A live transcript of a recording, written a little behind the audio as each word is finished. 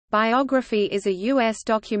Biography is a U.S.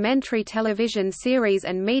 documentary television series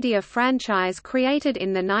and media franchise created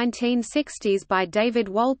in the 1960s by David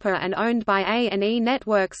Wolper and owned by A&E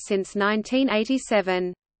Networks since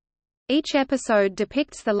 1987. Each episode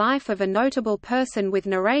depicts the life of a notable person with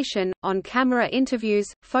narration, on-camera interviews,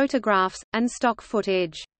 photographs, and stock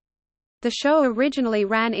footage. The show originally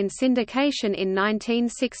ran in syndication in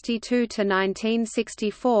 1962 to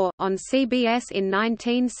 1964, on CBS in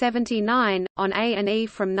 1979, on A&E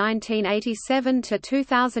from 1987 to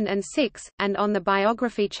 2006, and on the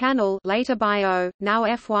Biography channel, later Bio, now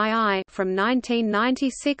FYI, from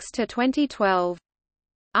 1996 to 2012.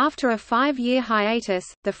 After a 5-year hiatus,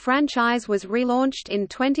 the franchise was relaunched in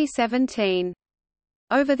 2017.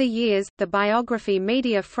 Over the years, the Biography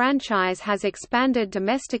media franchise has expanded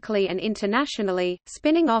domestically and internationally,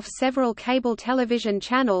 spinning off several cable television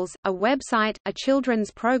channels, a website, a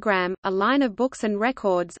children's program, a line of books and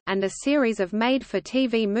records, and a series of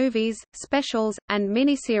made-for-TV movies, specials, and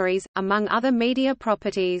miniseries, among other media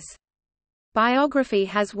properties. Biography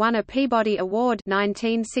has won a Peabody Award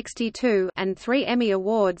 1962 and 3 Emmy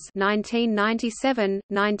Awards 1997,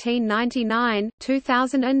 1999,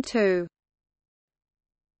 2002.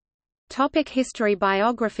 History.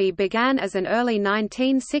 Biography began as an early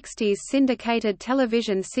 1960s syndicated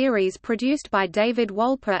television series produced by David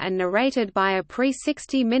Wolper and narrated by a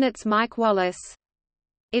pre-60 Minutes Mike Wallace.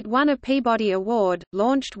 It won a Peabody Award,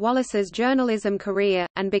 launched Wallace's journalism career,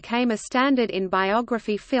 and became a standard in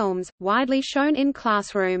biography films, widely shown in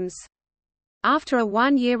classrooms. After a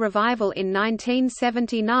 1-year revival in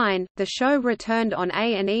 1979, the show returned on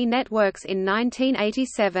A&E Networks in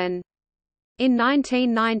 1987. In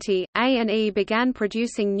 1990, A&E began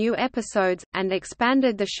producing new episodes, and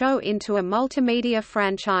expanded the show into a multimedia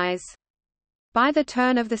franchise. By the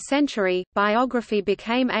turn of the century, Biography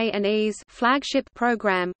became A&E's flagship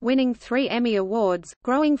program, winning 3 Emmy Awards,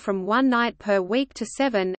 growing from 1 night per week to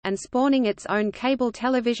 7, and spawning its own cable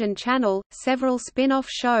television channel, several spin-off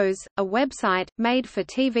shows, a website,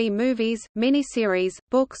 made-for-TV movies, miniseries,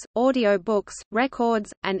 books, audio books,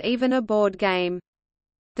 records, and even a board game.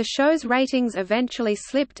 The show's ratings eventually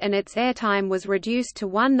slipped and its airtime was reduced to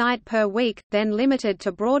 1 night per week, then limited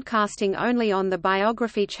to broadcasting only on the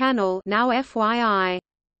Biography channel, now FYI.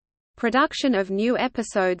 Production of new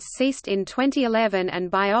episodes ceased in 2011 and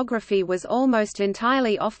Biography was almost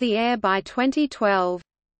entirely off the air by 2012.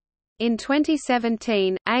 In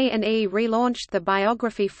 2017, A&E relaunched the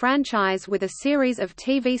Biography franchise with a series of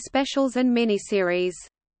TV specials and miniseries.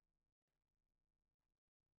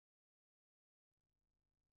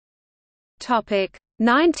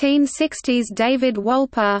 1960s David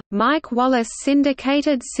Wolper, Mike Wallace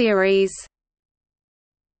syndicated series.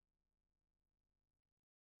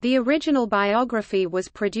 The original Biography was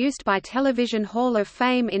produced by Television Hall of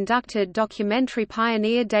Fame inducted documentary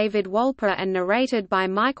pioneer David Wolper and narrated by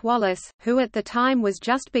Mike Wallace, who at the time was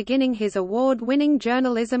just beginning his award-winning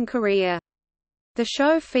journalism career. The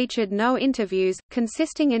show featured no interviews,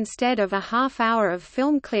 consisting instead of a half-hour of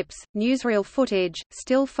film clips, newsreel footage,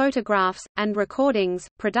 still photographs, and recordings.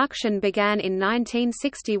 Production began in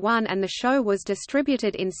 1961 and the show was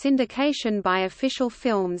distributed in syndication by Official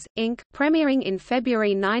Films, Inc., premiering in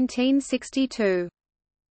February 1962.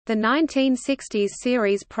 The 1960s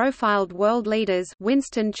series profiled world leaders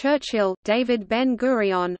Winston Churchill, David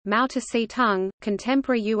Ben-Gurion, Mao Tse-tung,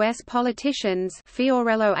 contemporary U.S. politicians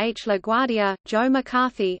Fiorello H. LaGuardia, Joe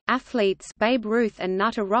McCarthy, athletes Babe Ruth and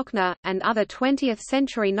Nutter Rockner, and other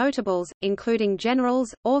 20th-century notables, including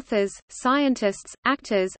generals, authors, scientists,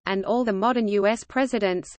 actors, and all the modern U.S.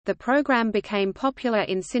 presidents. The program became popular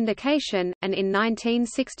in syndication, and in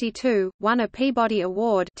 1962, won a Peabody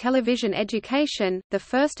Award Television Education, the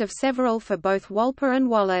first of several for both Wolper and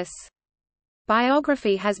Wallace.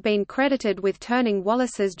 Biography has been credited with turning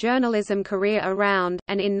Wallace's journalism career around,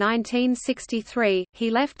 and in 1963, he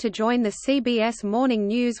left to join the CBS Morning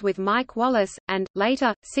News with Mike Wallace, and,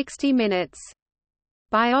 later, 60 Minutes.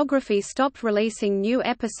 Biography stopped releasing new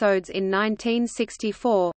episodes in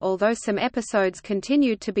 1964, although some episodes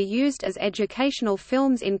continued to be used as educational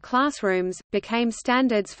films in classrooms, became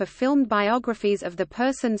standards for filmed biographies of the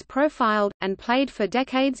persons profiled, and played for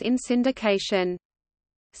decades in syndication.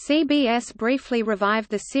 CBS briefly revived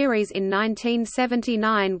the series in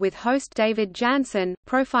 1979 with host David Jansen,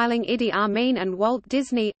 profiling Idi Amin and Walt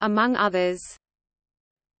Disney, among others.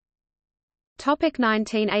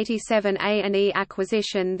 1987 A&E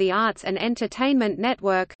acquisition. The Arts and Entertainment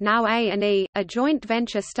Network, now A&E, a joint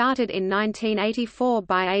venture started in 1984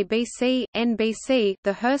 by ABC, NBC,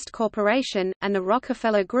 the Hearst Corporation, and the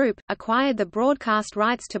Rockefeller Group, acquired the broadcast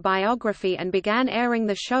rights to Biography and began airing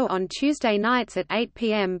the show on Tuesday nights at 8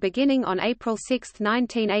 p.m. beginning on April 6,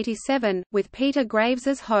 1987, with Peter Graves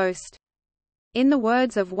as host. In the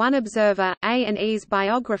words of one observer, A&E's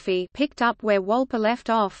Biography picked up where Wolper left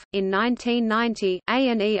off. In 1990,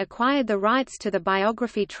 A&E acquired the rights to the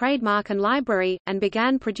Biography trademark and library, and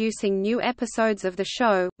began producing new episodes of the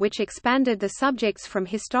show, which expanded the subjects from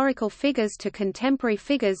historical figures to contemporary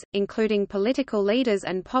figures, including political leaders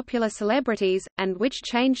and popular celebrities, and which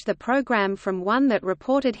changed the program from one that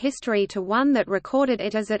reported history to one that recorded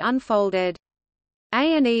it as it unfolded.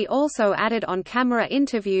 A&E also added on-camera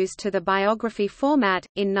interviews to the Biography format.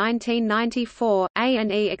 In 1994,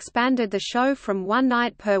 A&E expanded the show from one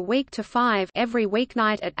night per week to 5 every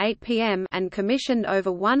weeknight at 8 p.m. and commissioned over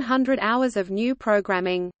 100 hours of new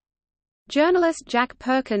programming. Journalist Jack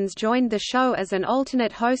Perkins joined the show as an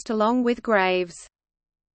alternate host along with Graves.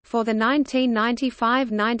 For the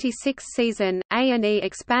 1995–96 season, A&E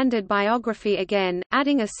expanded Biography again,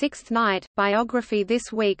 adding a sixth night, Biography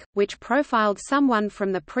This Week, which profiled someone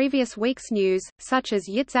from the previous week's news, such as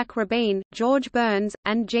Yitzhak Rabin, George Burns,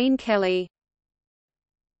 and Gene Kelly.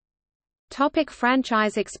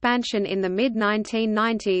 Franchise expansion. In the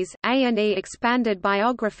mid-1990s, A&E expanded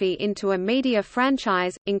Biography into a media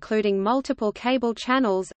franchise, including multiple cable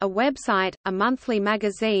channels, a website, a monthly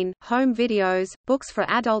magazine, home videos, books for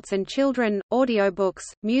adults and children, audiobooks,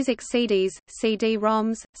 music CDs,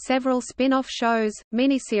 CD-ROMs, several spin-off shows,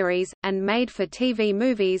 miniseries, and made-for-TV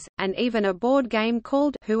movies, and even a board game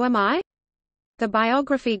called Who Am I? The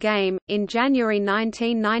Biography game. In January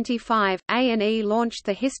 1995, A&E launched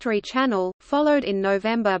the History Channel, followed in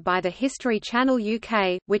November by the History Channel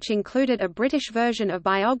UK, which included a British version of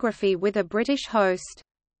Biography with a British host.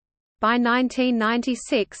 By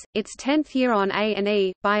 1996, its 10th year on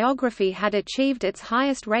A&E, Biography had achieved its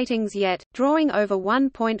highest ratings yet, drawing over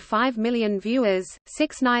 1.5 million viewers,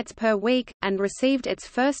 6 nights per week, and received its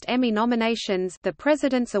first Emmy nominations, the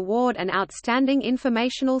President's Award and Outstanding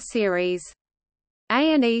Informational Series.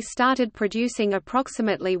 A&E started producing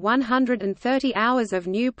approximately 130 hours of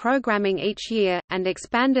new programming each year, and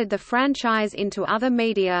expanded the franchise into other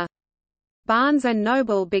media. Barnes &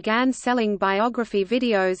 Noble began selling Biography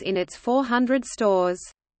videos in its 400 stores.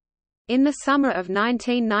 In the summer of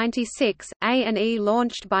 1996, A&E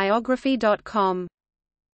launched Biography.com.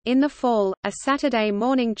 In the fall, a Saturday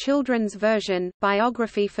morning children's version,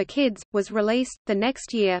 Biography for Kids, was released. The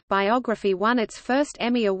next year, Biography won its first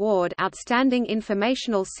Emmy Award, Outstanding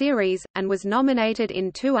Informational Series, and was nominated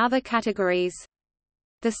in 2 other categories.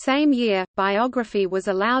 The same year, Biography was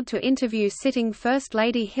allowed to interview sitting First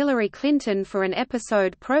Lady Hillary Clinton for an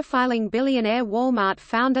episode profiling billionaire Walmart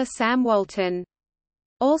founder Sam Walton.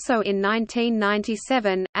 Also in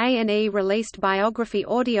 1997, A&E released Biography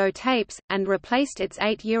audio tapes, and replaced its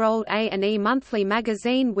 8-year-old A&E monthly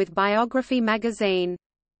magazine with Biography magazine.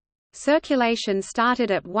 Circulation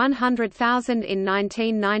started at 100,000 in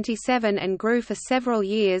 1997 and grew for several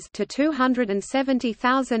years to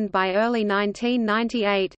 270,000 by early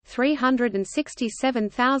 1998,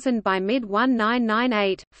 367,000 by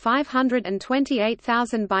mid-1998,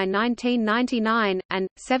 528,000 by 1999, and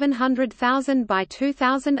 700,000 by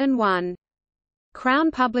 2001.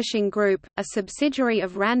 Crown Publishing Group, a subsidiary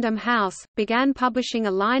of Random House, began publishing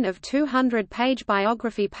a line of 200-page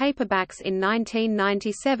Biography paperbacks in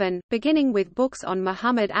 1997, beginning with books on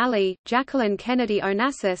Muhammad Ali, Jacqueline Kennedy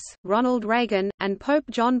Onassis, Ronald Reagan, and Pope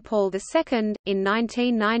John Paul II. In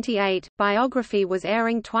 1998, Biography was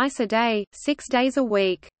airing twice a day, 6 days a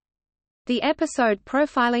week. The episode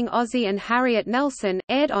profiling Ozzie and Harriet Nelson,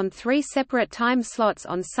 aired on 3 separate time slots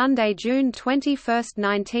on Sunday, June 21,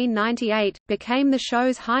 1998, became the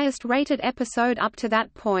show's highest-rated episode up to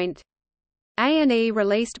that point. A&E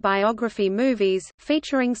released Biography movies,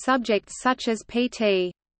 featuring subjects such as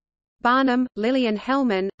P.T. Barnum, Lillian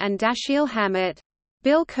Hellman, and Dashiell Hammett.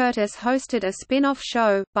 Bill Kurtis hosted a spin-off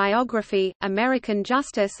show, Biography, American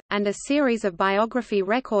Justice, and a series of Biography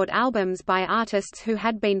record albums by artists who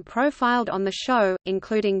had been profiled on the show,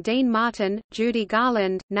 including Dean Martin, Judy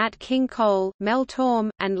Garland, Nat King Cole, Mel Torme,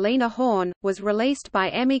 and Lena Horne, was released by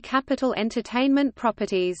Emmy Capital Entertainment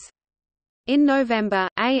Properties. In November,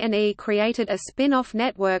 A&E created a spin-off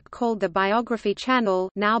network called the Biography Channel,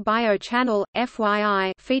 now Bio Channel,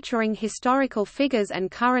 FYI, featuring historical figures and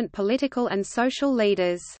current political and social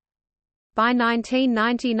leaders. By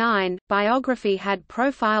 1999, Biography had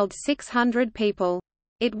profiled 600 people.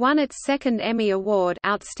 It won its second Emmy Award,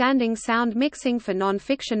 Outstanding Sound Mixing for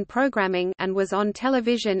Non-Fiction Programming, and was on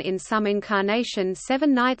television in some incarnation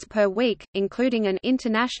 7 nights per week, including an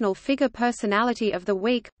International Figure Personality of the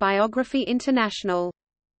Week, Biography International.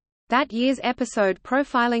 That year's episode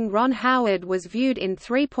profiling Ron Howard was viewed in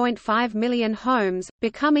 3.5 million homes,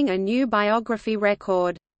 becoming a new Biography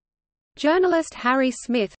record. Journalist Harry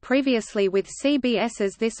Smith, previously with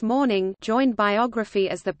CBS's This Morning, joined Biography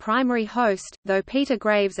as the primary host, though Peter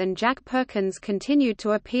Graves and Jack Perkins continued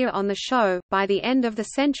to appear on the show. By the end of the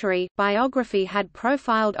century, Biography had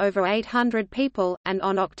profiled over 800 people, and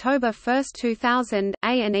on October 1, 2000,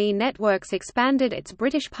 A&E Networks expanded its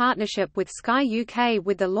British partnership with Sky UK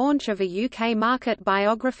with the launch of a UK market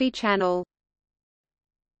Biography channel.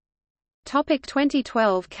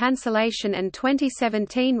 2012 cancellation and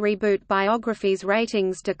 2017 reboot. Biography's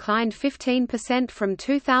ratings declined 15% from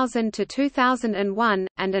 2000 to 2001,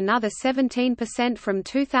 and another 17% from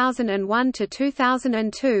 2001 to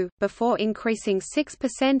 2002, before increasing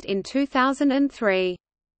 6% in 2003.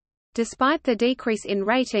 Despite the decrease in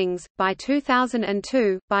ratings, by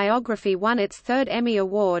 2002, Biography won its third Emmy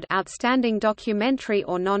Award, Outstanding Documentary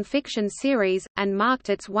or Non-Fiction Series, and marked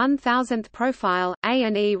its 1,000th profile.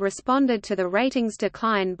 A&E responded to the ratings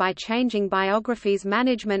decline by changing Biography's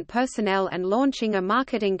management personnel and launching a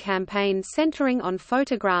marketing campaign centering on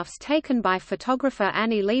photographs taken by photographer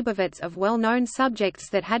Annie Leibovitz of well-known subjects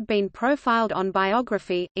that had been profiled on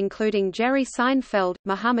Biography, including Jerry Seinfeld,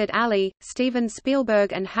 Muhammad Ali, Steven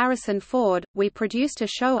Spielberg and Harrison Ford. We produced a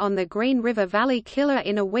show on the Green River Valley Killer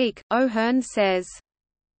in a week, O'Hearn says.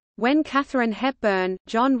 When Katharine Hepburn,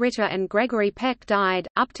 John Ritter and Gregory Peck died,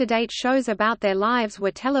 up-to-date shows about their lives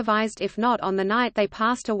were televised if not on the night they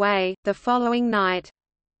passed away, the following night.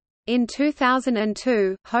 In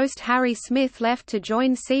 2002, host Harry Smith left to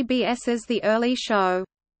join CBS's The Early Show.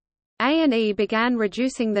 A&E began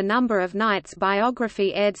reducing the number of nights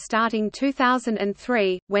Biography aired starting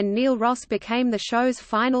 2003, when Neil Ross became the show's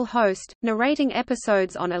final host, narrating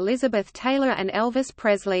episodes on Elizabeth Taylor and Elvis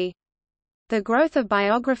Presley. The growth of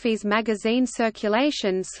Biography's magazine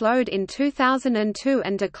circulation slowed in 2002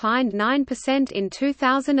 and declined 9% in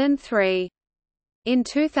 2003. In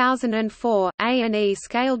 2004, A&E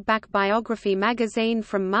scaled back Biography magazine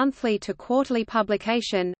from monthly to quarterly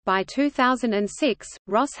publication. By 2006,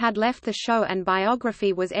 Ross had left the show and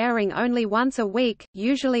Biography was airing only once a week,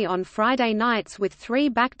 usually on Friday nights with 3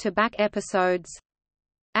 back-to-back episodes.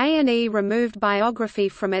 A&E removed Biography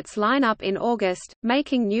from its lineup in August,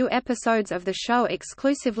 making new episodes of the show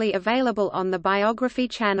exclusively available on the Biography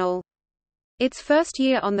channel. Its first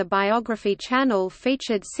year on the Biography channel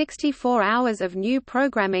featured 64 hours of new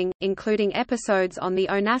programming, including episodes on the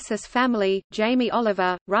Onassis family, Jamie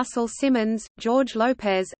Oliver, Russell Simmons, George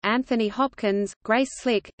Lopez, Anthony Hopkins, Grace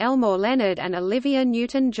Slick, Elmore Leonard and Olivia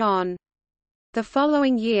Newton-John. The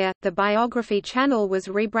following year, the Biography channel was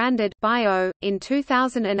rebranded Bio. In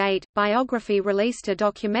 2008, Biography released a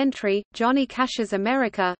documentary, Johnny Cash's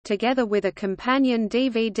America, together with a companion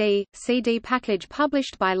DVD/CD package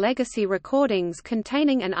published by Legacy Recordings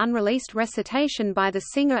containing an unreleased recitation by the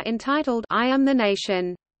singer entitled I Am the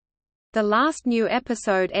Nation. The last new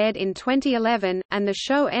episode aired in 2011, and the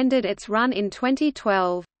show ended its run in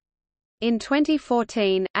 2012. In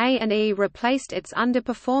 2014, A&E replaced its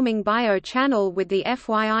underperforming Bio channel with the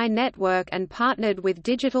FYI network and partnered with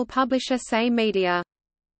digital publisher Say Media.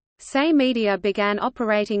 Say Media began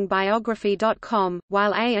operating Biography.com,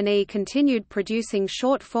 while A&E continued producing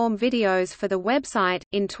short-form videos for the website.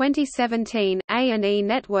 In 2017, A&E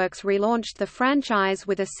Networks relaunched the franchise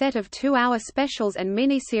with a set of 2-hour specials and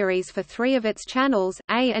miniseries for 3 of its channels,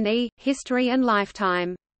 A&E, History and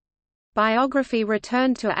Lifetime. Biography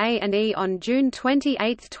returned to A&E on June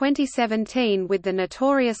 28, 2017 with The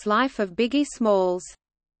Notorious Life of Biggie Smalls.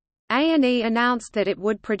 A&E announced that it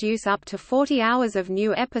would produce up to 40 hours of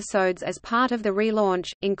new episodes as part of the relaunch,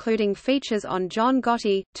 including features on John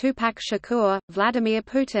Gotti, Tupac Shakur, Vladimir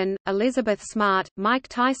Putin, Elizabeth Smart, Mike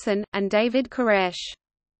Tyson, and David Koresh.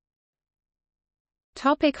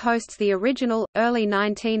 Topic hosts. The original, early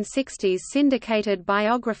 1960s syndicated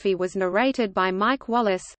Biography was narrated by Mike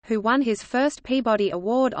Wallace, who won his first Peabody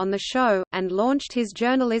Award on the show, and launched his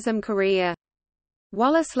journalism career.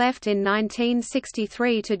 Wallace left in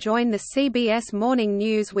 1963 to join the CBS Morning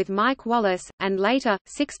News with Mike Wallace, and later,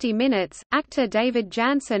 60 Minutes. Actor David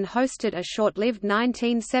Janssen hosted a short-lived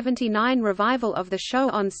 1979 revival of the show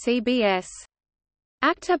on CBS.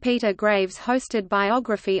 Actor Peter Graves hosted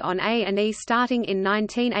Biography on A&E starting in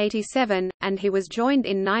 1987, and he was joined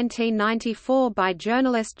in 1994 by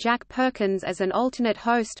journalist Jack Perkins as an alternate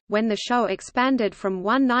host, when the show expanded from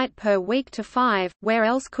one night per week to 5. Where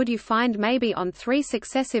else could you find maybe on 3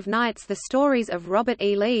 successive nights the stories of Robert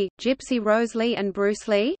E. Lee, Gypsy Rose Lee and Bruce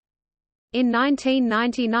Lee? In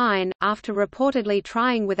 1999, after reportedly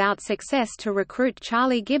trying without success to recruit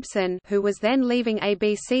Charlie Gibson, who was then leaving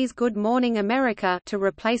ABC's Good Morning America, to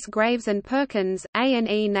replace Graves and Perkins,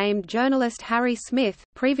 A&E named journalist Harry Smith,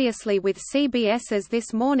 previously with CBS's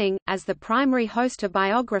This Morning, as the primary host of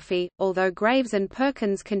Biography. Although Graves and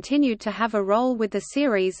Perkins continued to have a role with the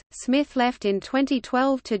series, Smith left in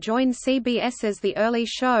 2012 to join CBS's The Early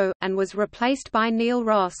Show, and was replaced by Neil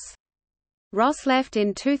Ross. Ross left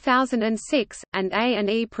in 2006, and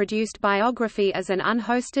A&E produced Biography as an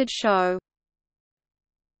unhosted show.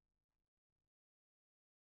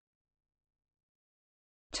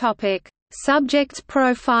 Topic: Subjects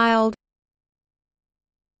profiled.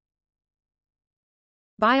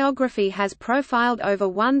 Biography has profiled over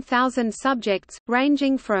 1,000 subjects,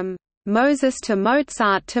 ranging from Moses to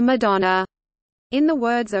Mozart to Madonna, in the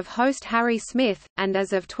words of host Harry Smith, and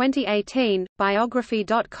as of 2018,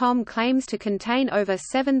 Biography.com claims to contain over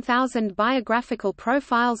 7,000 biographical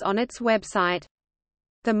profiles on its website.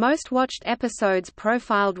 The most watched episodes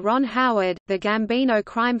profiled Ron Howard, the Gambino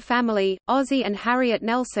crime family, Ozzie and Harriet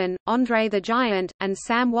Nelson, Andre the Giant, and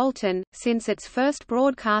Sam Walton. Since its first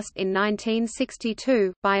broadcast in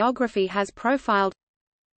 1962, Biography has profiled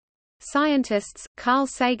scientists, Carl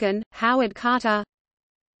Sagan, Howard Carter,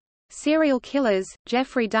 serial killers,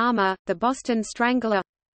 Jeffrey Dahmer, the Boston Strangler,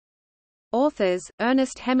 authors,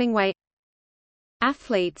 Ernest Hemingway,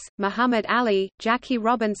 athletes, Muhammad Ali, Jackie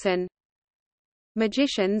Robinson,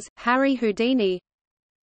 magicians, Harry Houdini,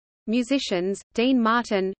 musicians, Dean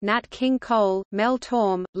Martin, Nat King Cole, Mel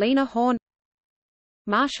Torme, Lena Horne,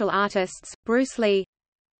 martial artists, Bruce Lee,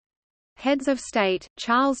 heads of state,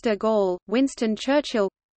 Charles de Gaulle, Winston Churchill,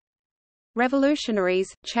 revolutionaries,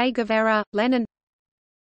 Che Guevara, Lenin,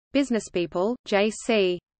 businesspeople,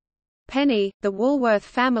 J.C. Penney, the Woolworth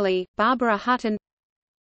family, Barbara Hutton,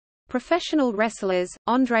 professional wrestlers,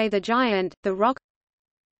 Andre the Giant, The Rock,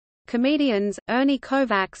 comedians, Ernie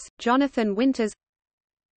Kovacs, Jonathan Winters,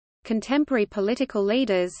 contemporary political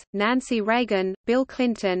leaders, Nancy Reagan, Bill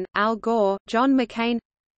Clinton, Al Gore, John McCain,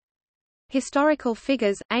 historical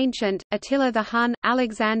figures, ancient, Attila the Hun,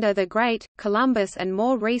 Alexander the Great, Columbus, and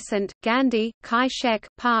more recent, Gandhi, Kai-shek,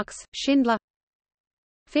 Parks, Schindler,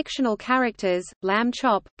 fictional characters, Lamb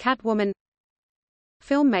Chop, Catwoman,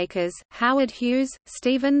 filmmakers, Howard Hughes,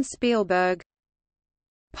 Steven Spielberg,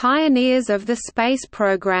 pioneers of the space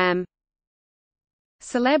program,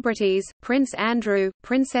 celebrities, Prince Andrew,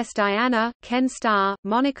 Princess Diana, Ken Starr,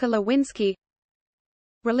 Monica Lewinsky,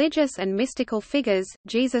 religious and mystical figures,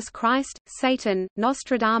 Jesus Christ, Satan,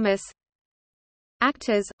 Nostradamus,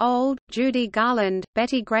 actors, old, Judy Garland,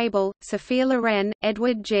 Betty Grable, Sophia Loren,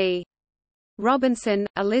 Edward G. Robinson,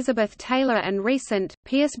 Elizabeth Taylor, and recent,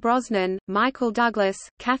 Pierce Brosnan, Michael Douglas,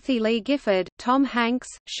 Kathy Lee Gifford, Tom Hanks,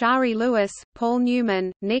 Shari Lewis, Paul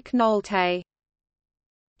Newman, Nick Nolte.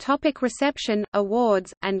 Topic: reception,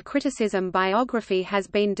 awards, and criticism. Biography has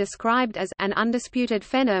been described as an undisputed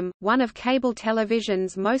phenom, one of cable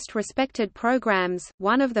television's most respected programs,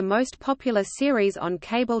 one of the most popular series on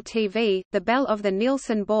cable TV, the belle of the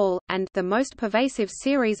Nielsen Ball, and the most pervasive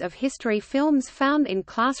series of history films found in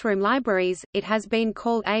classroom libraries. It has been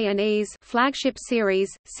called A&E's flagship series,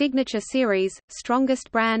 signature series,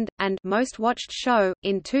 strongest brand, and most watched show.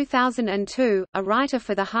 In 2002, a writer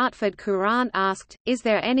for the Hartford Courant asked, "Is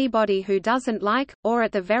there anybody who doesn't like, or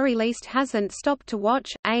at the very least hasn't stopped to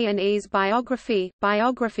watch, A&E's Biography?"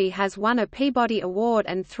 Biography has won a Peabody Award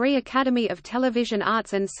and 3 Academy of Television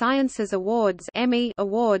Arts and Sciences Awards (Emmy)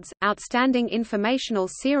 awards: Outstanding Informational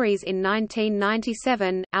Series in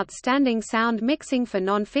 1997, Outstanding Sound Mixing for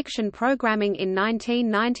Non-Fiction Programming in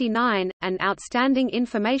 1999, and Outstanding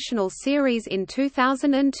Informational Series in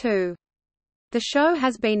 2002. The show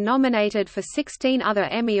has been nominated for 16 other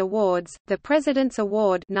Emmy Awards, the President's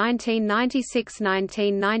Award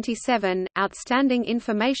 1996–1997, Outstanding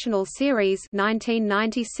Informational Series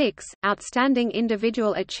 1996, Outstanding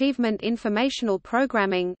Individual Achievement Informational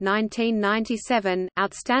Programming 1997,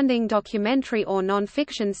 Outstanding Documentary or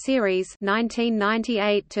Non-Fiction Series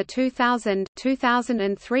 1998–2000,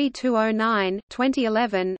 2003–2009,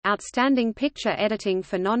 2011, Outstanding Picture Editing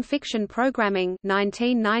for Non-Fiction Programming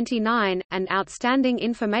 1999, and Outstanding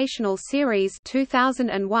Informational Series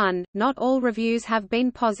 2001. Not all reviews have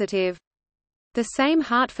been positive. The same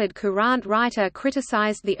Hartford Courant writer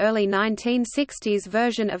criticized the early 1960s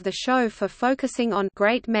version of the show for focusing on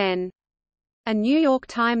great men. A New York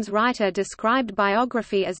Times writer described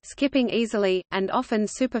Biography as skipping easily, and often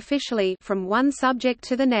superficially, from one subject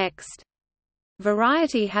to the next.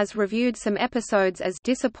 Variety has reviewed some episodes as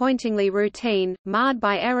disappointingly routine, marred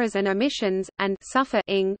by errors and omissions, and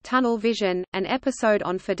suffering tunnel vision. An episode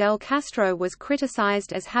on Fidel Castro was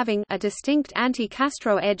criticized as having a distinct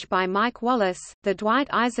anti-Castro edge by Mike Wallace. The Dwight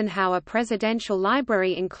Eisenhower Presidential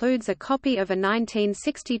Library includes a copy of a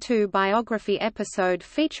 1962 biography episode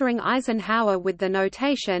featuring Eisenhower with the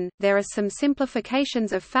notation, "There are some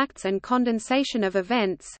simplifications of facts and condensation of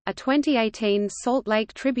events." A 2018 Salt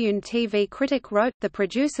Lake Tribune TV critic wrote, "The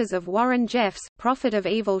producers of Warren Jeffs' Prophet of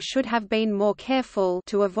Evil should have been more careful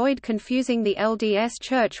to avoid confusing the LDS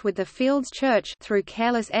Church with the Fields Church through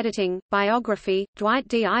careless editing." Biography, Dwight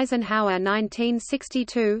D. Eisenhower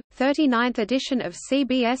 1962, 39th edition of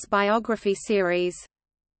CBS Biography series.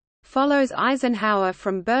 Follows Eisenhower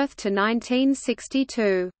from birth to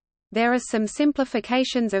 1962. There are some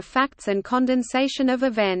simplifications of facts and condensation of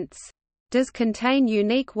events. Does contain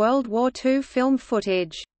unique World War II film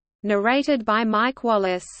footage. Narrated by Mike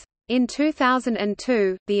Wallace. In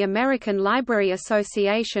 2002, the American Library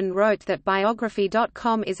Association wrote that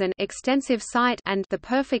Biography.com is an extensive site and the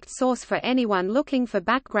perfect source for anyone looking for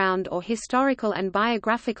background or historical and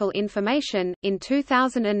biographical information. In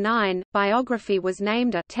 2009, Biography was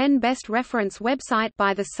named a 10 Best Reference website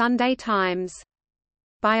by the Sunday Times.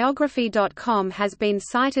 Biography.com has been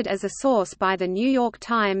cited as a source by The New York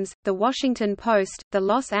Times, The Washington Post, The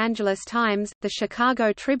Los Angeles Times, The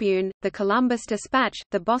Chicago Tribune, The Columbus Dispatch,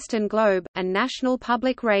 The Boston Globe, and National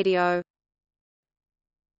Public Radio.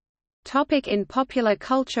 In popular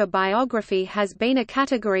culture, biography has been a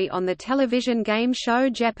category on the television game show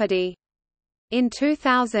Jeopardy! In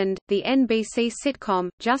 2000, the NBC sitcom,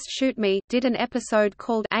 Just Shoot Me, did an episode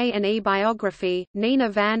called A&E Biography, Nina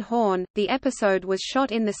Van Horn. The episode was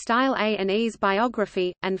shot in the style A&E's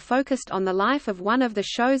Biography, and focused on the life of one of the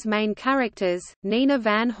show's main characters, Nina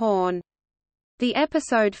Van Horn. The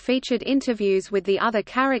episode featured interviews with the other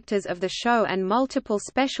characters of the show and multiple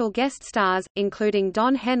special guest stars, including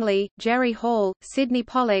Don Henley, Jerry Hall, Sidney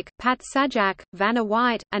Pollack, Pat Sajak, Vanna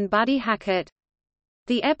White, and Buddy Hackett.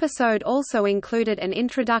 The episode also included an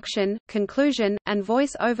introduction, conclusion, and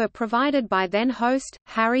voice-over provided by then-host,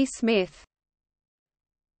 Harry Smith.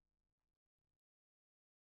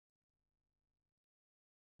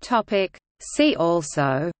 See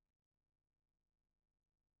also: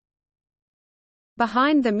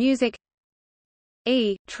 Behind the Music,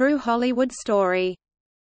 True Hollywood Story.